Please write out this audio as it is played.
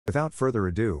Without further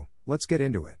ado, let's get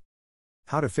into it.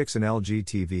 How to fix an LG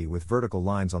TV with vertical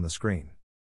lines on the screen.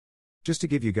 Just to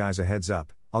give you guys a heads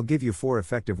up, I'll give you 4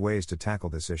 effective ways to tackle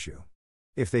this issue.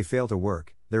 If they fail to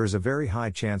work, there is a very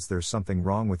high chance there's something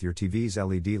wrong with your TV's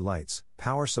LED lights,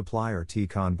 power supply or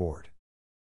T-Con board.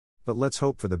 But let's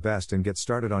hope for the best and get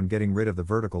started on getting rid of the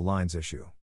vertical lines issue.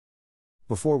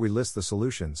 Before we list the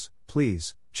solutions,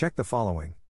 please, check the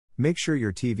following. Make sure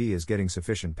your TV is getting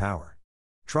sufficient power.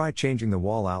 Try changing the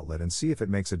wall outlet and see if it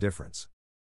makes a difference.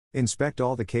 Inspect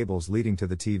all the cables leading to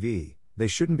the TV, they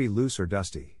shouldn't be loose or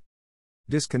dusty.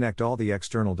 Disconnect all the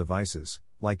external devices,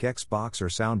 like Xbox or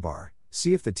soundbar,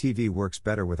 see if the TV works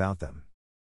better without them.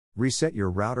 Reset your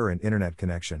router and internet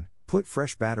connection, put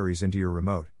fresh batteries into your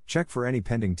remote, check for any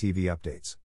pending TV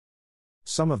updates.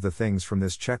 Some of the things from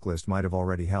this checklist might have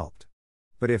already helped.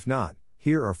 But if not,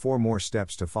 here are 4 more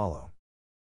steps to follow.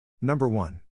 Number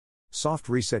 1. Soft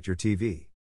reset your TV.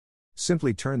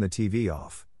 Simply turn the TV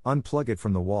off, unplug it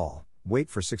from the wall, wait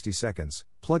for 60 seconds,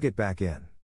 plug it back in.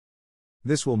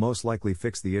 This will most likely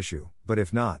fix the issue, but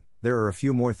if not, there are a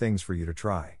few more things for you to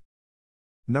try.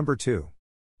 Number 2.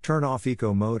 Turn off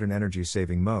Eco Mode and Energy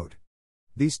Saving Mode.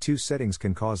 These 2 settings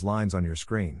can cause lines on your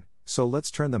screen, so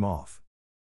let's turn them off.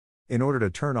 In order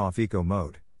to turn off Eco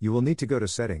Mode, you will need to go to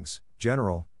Settings,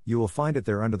 General, you will find it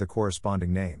there under the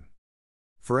corresponding name.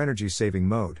 For Energy Saving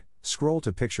Mode, scroll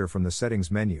to Picture from the Settings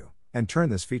menu, and turn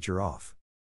this feature off.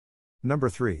 Number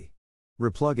 3.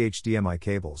 Replug HDMI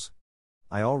cables.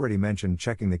 I already mentioned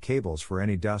checking the cables for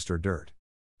any dust or dirt.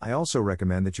 I also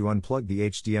recommend that you unplug the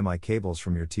HDMI cables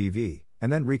from your TV,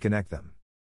 and then reconnect them.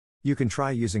 You can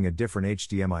try using a different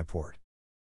HDMI port.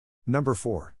 Number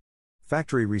 4.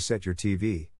 Factory reset your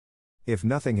TV. If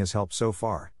nothing has helped so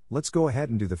far, let's go ahead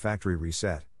and do the factory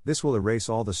reset. This will erase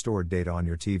all the stored data on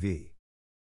your TV.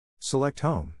 Select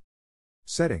Home.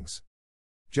 Settings.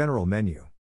 General menu.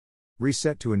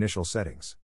 Reset to initial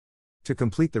settings. To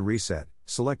complete the reset,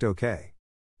 select OK.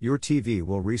 Your TV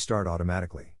will restart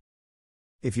automatically.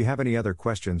 If you have any other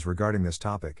questions regarding this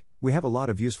topic, we have a lot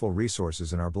of useful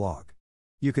resources in our blog.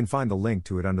 You can find the link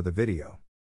to it under the video.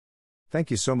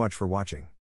 Thank you so much for watching.